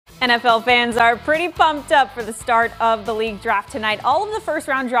NFL fans are pretty pumped up for the start of the league draft tonight. All of the first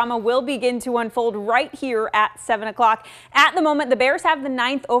round drama will begin to unfold right here at 7 o'clock. At the moment, the Bears have the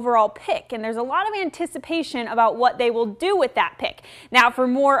 9th overall pick, and there's a lot of anticipation about what they will do with that pick. Now, for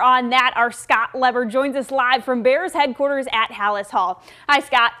more on that, our Scott Leber joins us live from Bears headquarters at Halas Hall. Hi,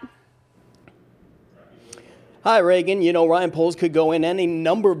 Scott. Hi, Reagan. You know, Ryan Poles could go in any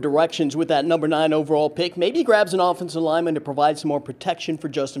number of directions with that number 9 overall pick. Maybe he grabs an offensive lineman to provide some more protection for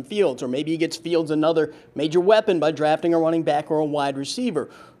Justin Fields, or maybe he gets Fields another major weapon by drafting a running back or a wide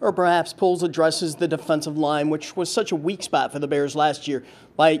receiver. Or perhaps Poles addresses the defensive line, which was such a weak spot for the Bears last year,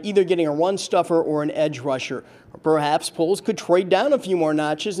 by either getting a run stuffer or an edge rusher. Or perhaps Poles could trade down a few more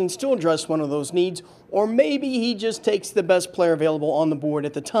notches and still address one of those needs. Or maybe he just takes the best player available on the board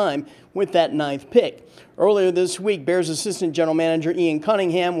at the time with that 9th pick. Earlier this week, Bears assistant general manager Ian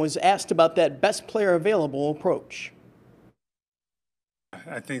Cunningham was asked about that best player available approach.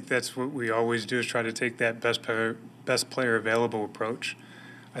 I think that's what we always do, is try to take that best player available approach.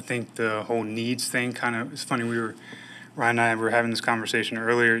 I think the whole needs thing kind of, it's funny, Ryan and I were having this conversation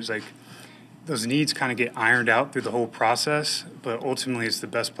earlier. It's like those needs kind of get ironed out through the whole process, but ultimately it's the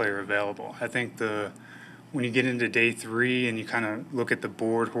best player available. I think when you get into day 3 and you kind of look at the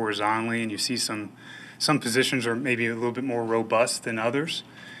board horizontally and you see some positions are maybe a little bit more robust than others,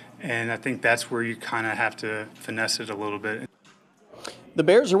 and I think that's where you kind of have to finesse it a little bit. The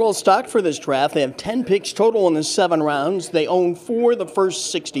Bears are well stocked for this draft. They have 10 picks total in the 7 rounds. They own 4 of the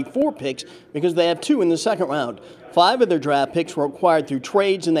first 64 picks because they have 2 in the second round. 5 of their draft picks were acquired through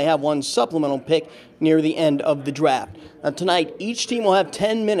trades, and they have 1 supplemental pick near the end of the draft. Now, tonight, each team will have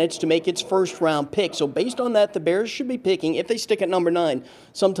 10 minutes to make its first round pick. So based on that, the Bears should be picking, if they stick at number 9,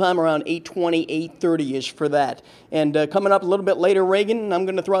 sometime around 8:20, 8:30-ish for that. And coming up a little bit later, Reagan, I'm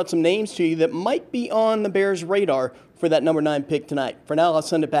going to throw out some names to you that might be on the Bears' radar for that number 9 pick tonight. For now, I'll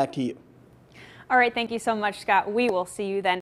send it back to you. All right, thank you so much, Scott. We will see you then.